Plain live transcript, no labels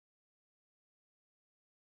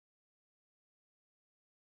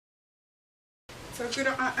So good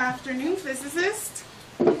afternoon, physicist.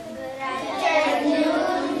 Good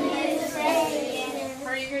afternoon, Miss Reyes. How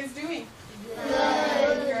are you guys doing?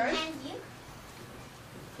 Good. Good? And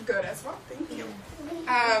you? Good as well, thank you.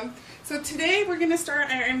 So today we're going to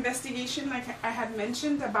start our investigation, like I had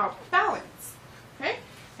mentioned, about balance. Okay?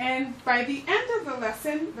 And by the end of the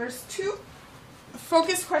lesson, there's two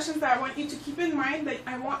focus questions that I want you to keep in mind that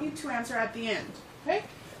I want you to answer at the end. Okay?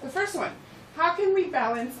 The first one, how can we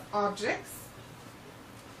balance objects?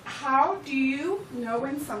 How do you know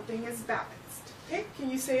when something is balanced? Okay? Can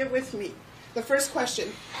you say it with me? The first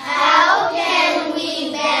question. How can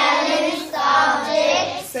we balance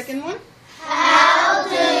objects? Second one. How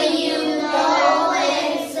do you know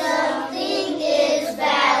when something is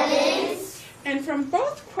balanced? And from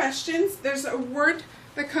both questions, there's a word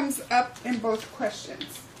that comes up in both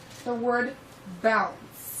questions. The word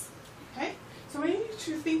balance. Okay? So I want you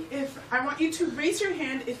to think I want you to raise your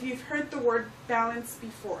hand if you've heard the word balance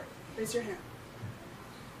before. Raise your hand.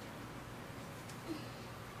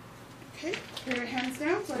 Okay, put your hands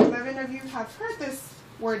down. So 11 of you have heard this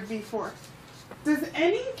word before. Does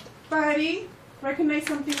anybody recognize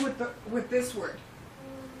something with this word?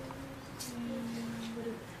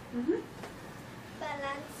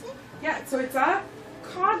 Balance. Yeah, so it's a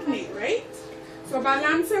cognate, right? So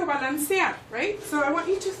balance or balancear, right? So I want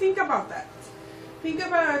you to think about that. Think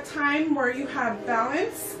about a time where you have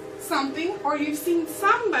balanced something or you've seen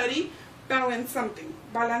somebody balance something.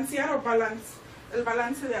 Balancear or balance, el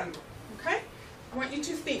balance de algo. Okay? I want you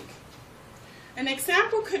to think. An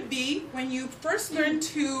example could be when you first learned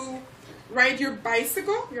to ride your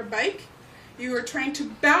bicycle, your bike, you were trying to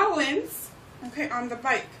balance, okay, on the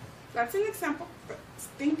bike. That's an example, but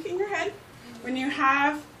think in your head. When you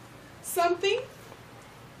have something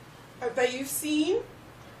that you've seen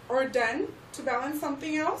or done to balance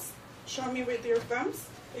something else, show me with your thumbs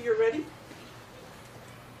that you're ready.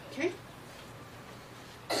 Okay?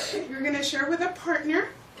 You're going to share with a partner,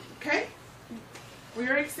 okay, with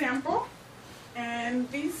your example. And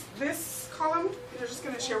this column, you're just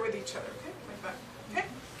going to share with each other, okay, like that. Okay?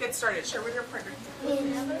 Get started. Share with your partner.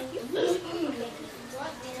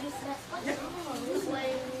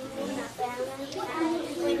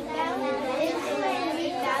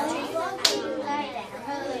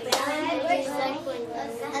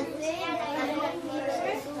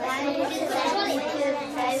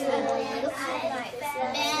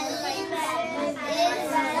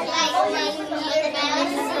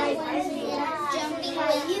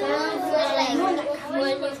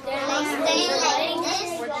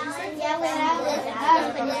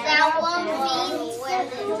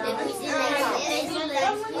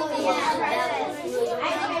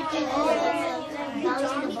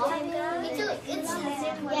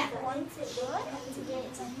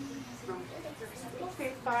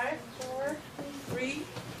 Okay, 5, 4, 3,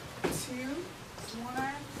 2,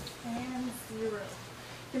 1, and 0.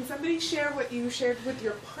 Can somebody share what you shared with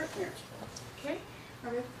your partner? Okay?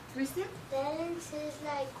 Okay, Christian? Balance is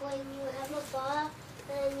like when you have a ball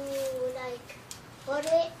and you like hold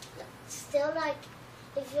it still, like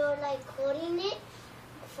if you're like holding it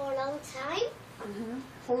for a long time.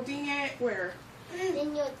 Holding it where?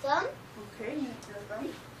 In your thumb. Okay, your thumb.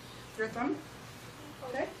 Your thumb?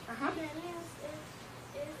 Okay, Balance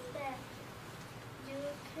is that you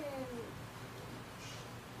can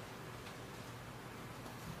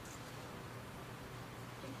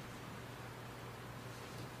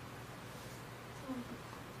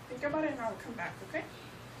Think about it and I'll come back, okay?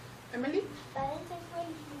 Emily? balance is when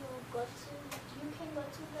you can go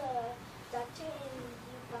to the doctor and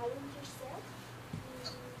you balance yourself.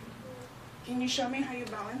 Can you show me how you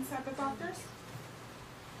balance at the doctor's?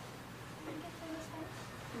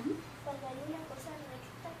 Cuando hay una cosa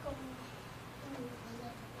recta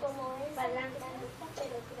como esa recta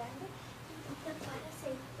pero grande y tú te paras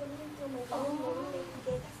ahí con el instrumento y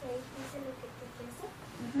llegas ahí y dice lo que tú piensas.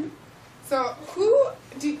 So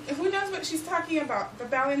who knows what she's talking about? The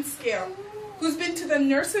balance scale. Who's been to the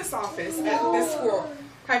nurse's office at this school?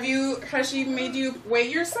 Has she made you weigh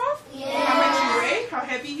yourself? Yeah. How much you weigh? How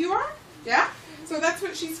heavy you are? Yeah? So that's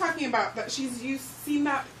what she's talking about. That she's seen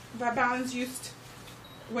that balance used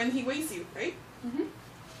when he weighs you, right?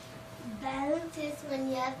 Balance is when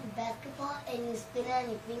you have the basketball and you spin it on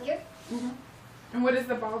your finger. And what does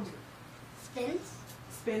the ball do? Spins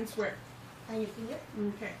Spins where? on your finger.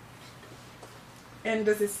 Okay. And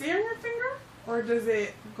does it stay on your finger? Or does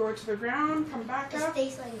it go to the ground, come back It up?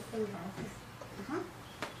 stays on your finger.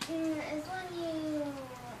 It's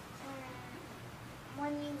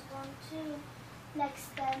when you want to like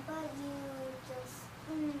stand, but you just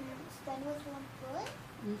stand with one foot.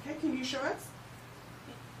 Okay, can you show us?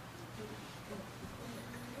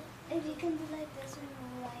 If you can do like this and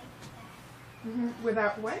like that. Mm-hmm.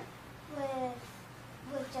 Without what?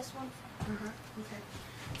 With just one foot. Okay.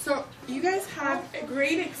 So you guys have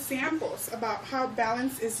great examples about how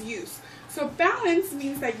balance is used. So balance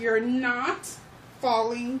means that you're not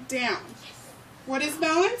falling down. What is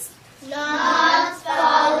balance? Not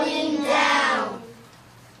falling down.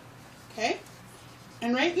 Okay.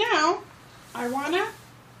 And right now, I want to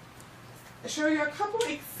show you a couple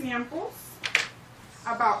examples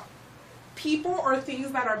about people or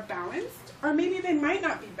things that are balanced, or maybe they might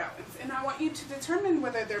not be balanced. And I want you to determine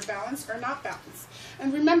whether they're balanced or not balanced.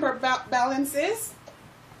 And remember, balance is?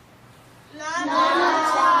 Not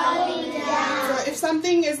falling down. So if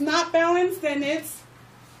something is not balanced, then it's?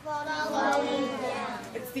 Falling down.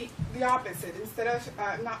 It's the opposite. Instead of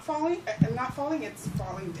not falling, it's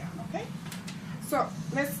falling down, okay? So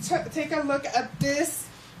let's take a look at this.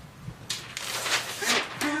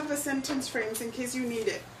 I have the sentence frames in case you need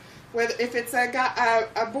it. Whether if it's a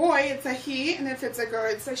boy, it's a he, and if it's a girl,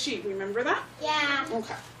 it's a she. Remember that? Yeah.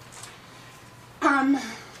 Okay.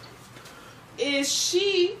 Is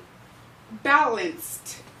she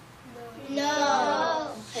balanced?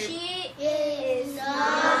 No. Okay. She is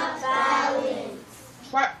not balanced.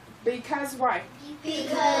 What? Because why?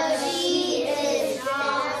 Because she is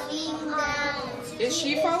falling down. Is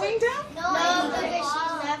she falling down? No, because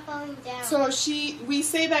she's not falling down. So we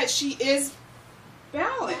say that she is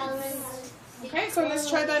balanced. Okay, so let's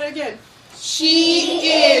try that again. She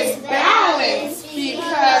is balanced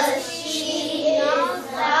because she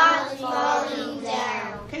is not falling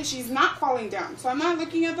down. okay, she's not falling down. So I'm not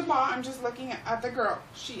looking at the ball, I'm just looking at the girl.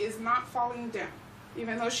 She is not falling down.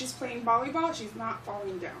 Even though she's playing volleyball, she's not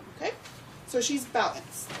falling down. Okay? So she's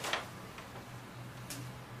balanced.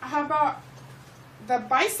 How about the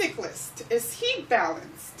bicyclist? Is he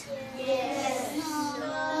balanced? Yes.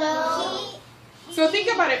 No. So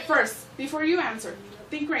think about it first before you answer.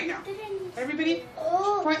 Think right now. Everybody,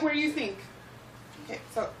 point where you think. Okay,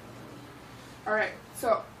 so, all right.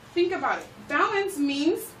 So think about it. Balance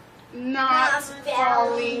means not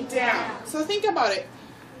falling down. So think about it.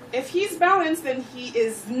 If he's balanced, then he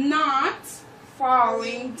is not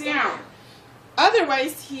falling down.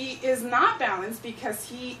 Otherwise, he is not balanced because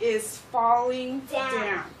he is falling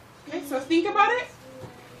down. Okay, so think about it.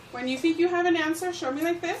 When you think you have an answer, show me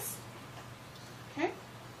like this. Okay.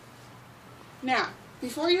 Now,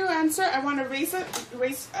 before you answer, I want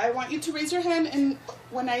you to raise your hand, and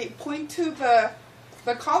when I point to the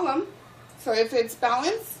column, so if it's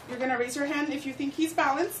balanced, you're going to raise your hand if you think he's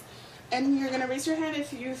balanced, and you're going to raise your hand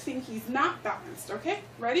if you think he's not balanced. Okay?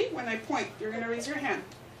 Ready? When I point, you're going to raise your hand.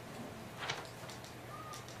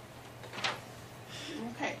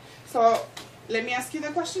 Okay. So let me ask you the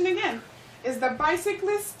question again. Is the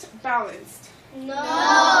bicyclist balanced?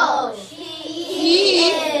 No, he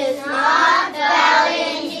is not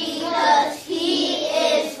balanced because he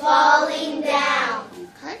is falling down.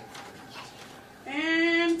 Okay.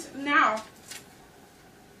 And now,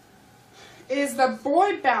 is the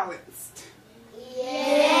boy balanced?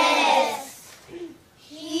 Yes.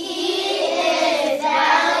 He is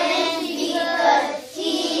balanced because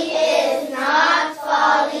he is not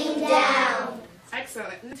falling down.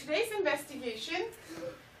 Excellent. In today's investigation,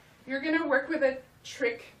 you're going to work with a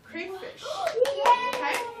trick crayfish.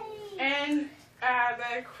 Okay? And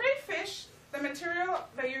the crayfish, the material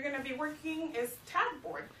that you're going to be working is tag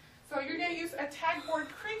board. So you're going to use a tag board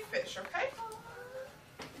crayfish, okay?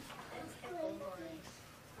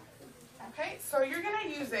 Okay, so you're going to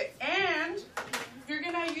use it, and you're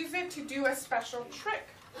going to use it to do a special trick.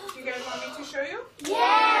 Do you guys want me to show you?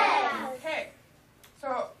 Yes. Okay,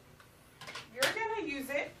 so you're going to use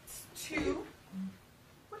it to,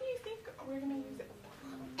 what do you think we're going to use it for?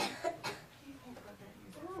 What do you think we're going to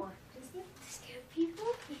use it for? To scare people?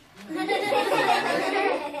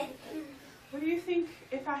 What do you think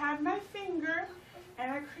if I have my finger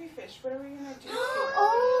and a crayfish, what are we going to do?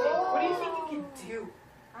 Oh. What do you think you can do?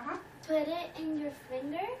 Uh-huh. Put it in your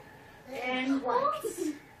finger. And what?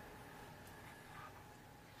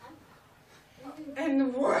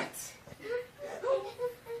 And what?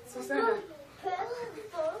 Susanna.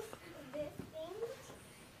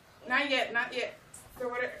 Not yet, not yet. So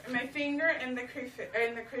what are my finger and the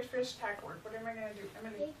crayfish tag board? What am I gonna do?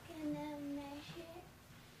 Emily? We're gonna measure.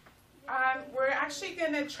 We're actually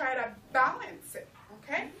gonna try to balance it.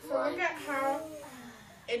 Okay? So look at how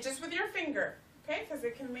it just with your finger. Okay? Because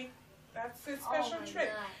it can make that's a special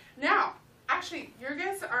trick. Now, actually, you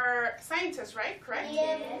guys are scientists, right? Correct?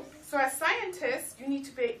 Yes. So as scientists, you need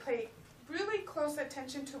to pay really close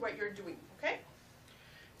attention to what you're doing. Okay?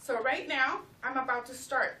 So right now, I'm about to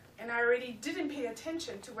start, and I already didn't pay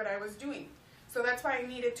attention to what I was doing. So that's why I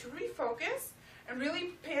needed to refocus and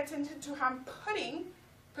really pay attention to how I'm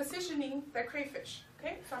positioning the crayfish.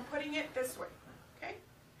 Okay, so I'm putting it this way. Okay,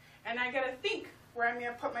 and I gotta think where I'm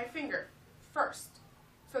gonna put my finger first,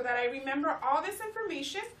 so that I remember all this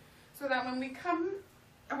information, so that when it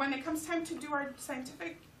comes time to do our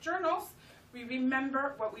scientific journals, we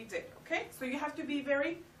remember what we did. Okay, so you have to be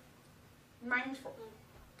very mindful.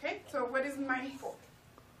 Okay, so what is mindful?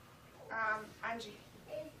 Angie.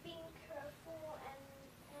 It's being careful and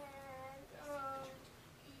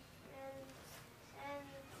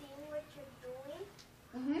seeing what you're doing.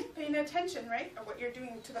 Paying attention, right, of what you're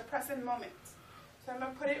doing to the present moment. So I'm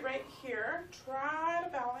going to put it right here. Try to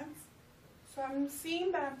balance. So I'm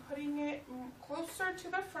seeing that I'm putting it closer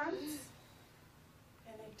to the front.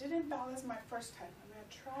 And I didn't balance my first time. I'm going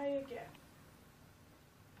to try again.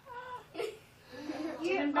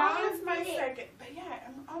 Didn't balance my second. But yeah,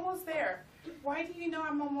 I'm almost there. Why do you know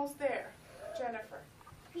I'm almost there, Jennifer?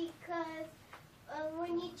 Because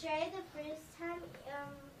when you tried the first time,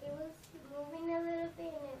 it was moving a little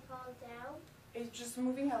bit and it fell down. It's just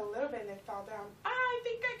moving a little bit and it fell down. I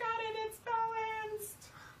think I got it. It's balanced.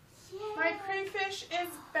 Yeah. My crayfish is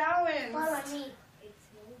balanced. Follow me. It's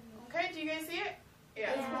moving. Okay, do you guys see it?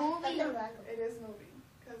 Yeah. Yeah. It is moving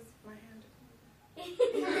because my hand is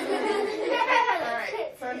moving.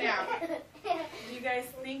 Alright, so now, do you guys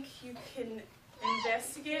think you can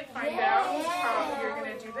investigate, find out how you're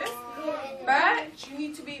going to do this? But you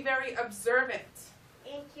need to be very observant.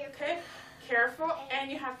 Okay? Careful,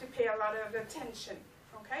 and you have to pay a lot of attention,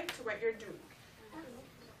 okay, to what you're doing.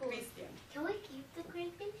 Christian. Can we keep the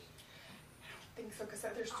crayfish? I don't think so, because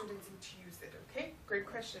other students need to use it, okay? Great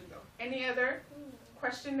question, though. Any other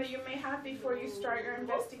question that you may have before you start your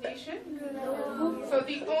investigation? No. So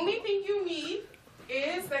the only thing you need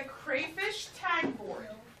is the crayfish tag board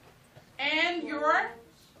and your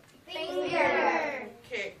Finger.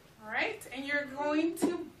 Okay, all right? And you're going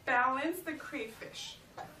to balance the crayfish.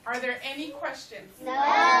 Are there any questions?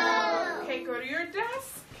 No. Okay, go to your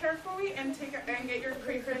desk carefully and get your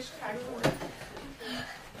crayfish tag board.